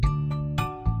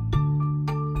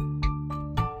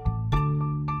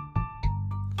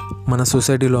మన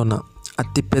సొసైటీలో ఉన్న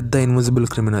అతిపెద్ద ఇన్విజిబుల్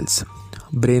క్రిమినల్స్,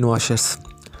 బ్రెయిన్ వాషర్స్,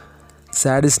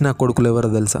 శాడిస్ నా కొడుకులు ఎవరో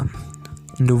తెలుసా?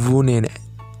 నువ్వు నేనే.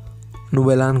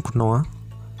 నువ్వెలా అనుకుంటున్నావా?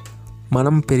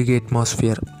 మనం పెరిగే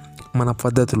అట్మాస్ఫియర్, మన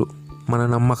పద్ధతులు, మన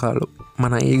నమ్మకాలు,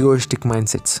 మన ఈగోయిస్టిక్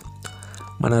మైండ్ సెట్స్,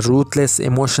 మన రూత్లెస్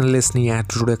ఎమోషన్లెస్ నీ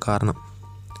యాటిట్యూడే కారణం.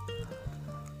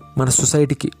 మన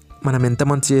సొసైటీకి మనం ఎంత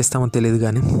మంచి చేస్తామో తెలియదు,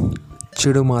 కానీ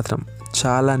చెడు మాత్రం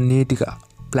చాలా నీట్గా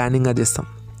ప్లానింగ్గా చేస్తాం.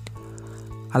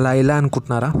 అలా ఎలా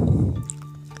అనుకుంటున్నారా?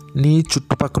 నీ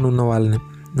చుట్టుపక్కల ఉన్న వాళ్ళని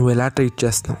నువ్వు ఎలా ట్రీట్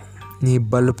చేస్తున్నావు, నీ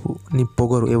బలుపు, నీ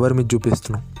పొగరు ఎవరి మీద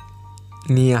చూపిస్తున్నావు,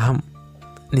 నీ అహం,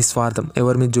 నీ స్వార్థం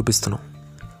ఎవరి మీద చూపిస్తున్నావు,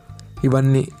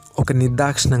 ఇవన్నీ ఒక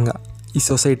నిర్దాక్షిణంగా ఈ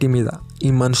సొసైటీ మీద,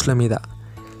 ఈ మనుషుల మీద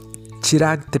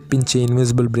చిరాకు తెప్పించే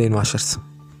ఇన్విజిబుల్ బ్రెయిన్ వాషర్స్.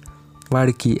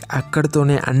 వాడికి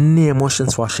అక్కడితోనే అన్ని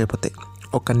ఎమోషన్స్ వాష్ అయిపోతాయి,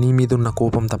 ఒక నీ మీద ఉన్న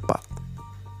కోపం తప్ప.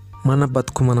 మన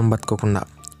బతుకు మనం బతకకుండా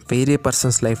వేరే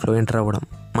పర్సన్స్ లైఫ్లో ఎంటర్ అవ్వడం,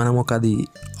 మనం ఒక అది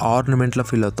ఆర్నమెంట్లో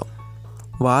ఫీల్ అవుతాం.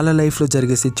 వాళ్ళ లైఫ్లో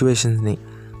జరిగే సిచ్యువేషన్స్ని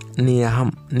నీ అహం,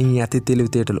 నీ అతి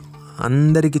తెలివితేటలు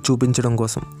అందరికీ చూపించడం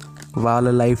కోసం వాళ్ళ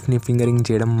లైఫ్ని ఫింగరింగ్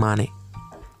చేయడం మానే.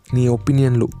 నీ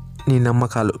ఒపీనియన్లు, నీ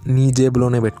నమ్మకాలు నీ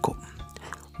జేబులోనే పెట్టుకో.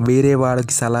 వేరే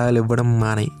వాడికి సలహాలు ఇవ్వడం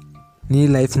మానే. నీ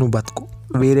లైఫ్ నువ్వు బతుకు,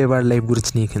 వేరే వాడి లైఫ్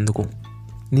గురించి నీకెందుకు?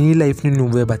 నీ లైఫ్ని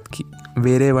నువ్వే బతికి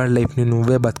వేరే వాడి లైఫ్ని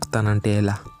నువ్వే బతుకుతానంటే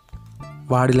ఎలా?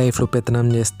 వాడి లైఫ్లో పెత్తనం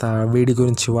చేస్తా,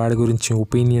 వాడి గురించి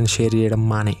ఒపీనియన్ షేర్ చేయడం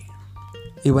మానే.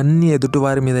 ఇవన్నీ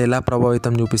ఎదుటివారి మీద ఎలా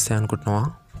ప్రభావితం చూపిస్తాయి అనుకుంటున్నావా?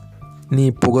 నీ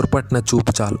పొగరు పట్టిన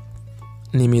చూపు చాలు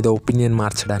నీ మీద ఒపీనియన్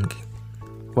మార్చడానికి,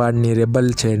 వాడిని రెబల్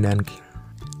చేయడానికి.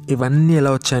 ఇవన్నీ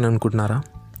ఎలా వచ్చాయని అనుకుంటున్నారా?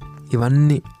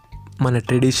 ఇవన్నీ మన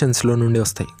ట్రెడిషన్స్లో నుండి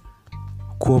వస్తాయి.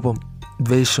 కోపం,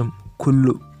 ద్వేషం,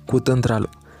 కుళ్ళు, కుతంత్రాలు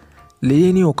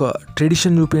లేని ఒక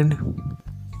ట్రెడిషన్ చూపించండి.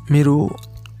 మీరు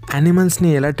యానిమల్స్ని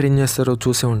ఎలా ట్రైన్ చేస్తారో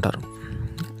చూసే ఉంటారు.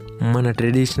 మన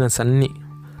ట్రెడిషన్స్ అన్నీ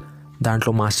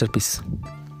దాంట్లో మాస్టర్ పీస్.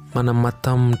 మన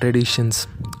మతం, ట్రెడిషన్స్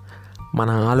మన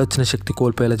ఆలోచన శక్తి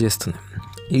కోల్పోయేలా చేస్తుంది.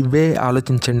 ఇవే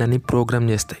ఆలోచించండి అని ప్రోగ్రామ్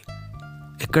చేస్తాయి.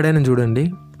 ఎక్కడైనా చూడండి,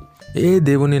 ఏ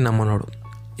దేవుని నమ్మనోడు,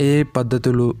 ఏ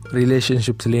పద్ధతులు,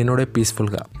 రిలేషన్షిప్స్ లేనోడే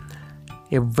పీస్ఫుల్గా,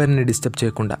 ఎవరిని డిస్టర్బ్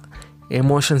చేయకుండా,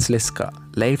 ఎమోషన్స్ లెస్గా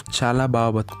లైఫ్ చాలా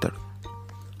బాగా బతుకుతాడు.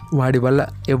 వాడి వల్ల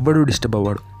ఎవ్వడూ డిస్టర్బ్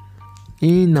అవ్వడు.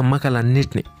 ఈ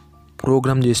నమ్మకాలన్నిటినీ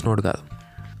ప్రోగ్రామ్ చేసినోడు కాదు.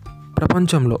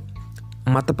 ప్రపంచంలో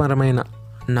మతపరమైన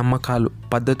నమ్మకాలు,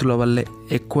 పద్ధతుల వల్లే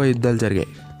ఎక్కువ యుద్ధాలు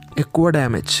జరిగాయి, ఎక్కువ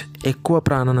డ్యామేజ్, ఎక్కువ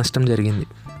ప్రాణ నష్టం జరిగింది.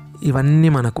 ఇవన్నీ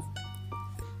మనకు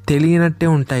తెలియనట్టే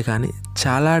ఉంటాయి, కానీ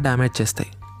చాలా డ్యామేజ్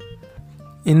చేస్తాయి.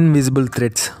 Invisible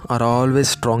threads are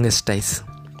always strongest టైస్.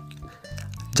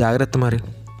 జాగ్రత్త మరి.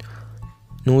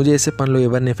 నువ్వు చేసే పనులు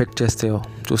ఎవరిని ఎఫెక్ట్ చేస్తాయో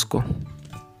చూసుకో.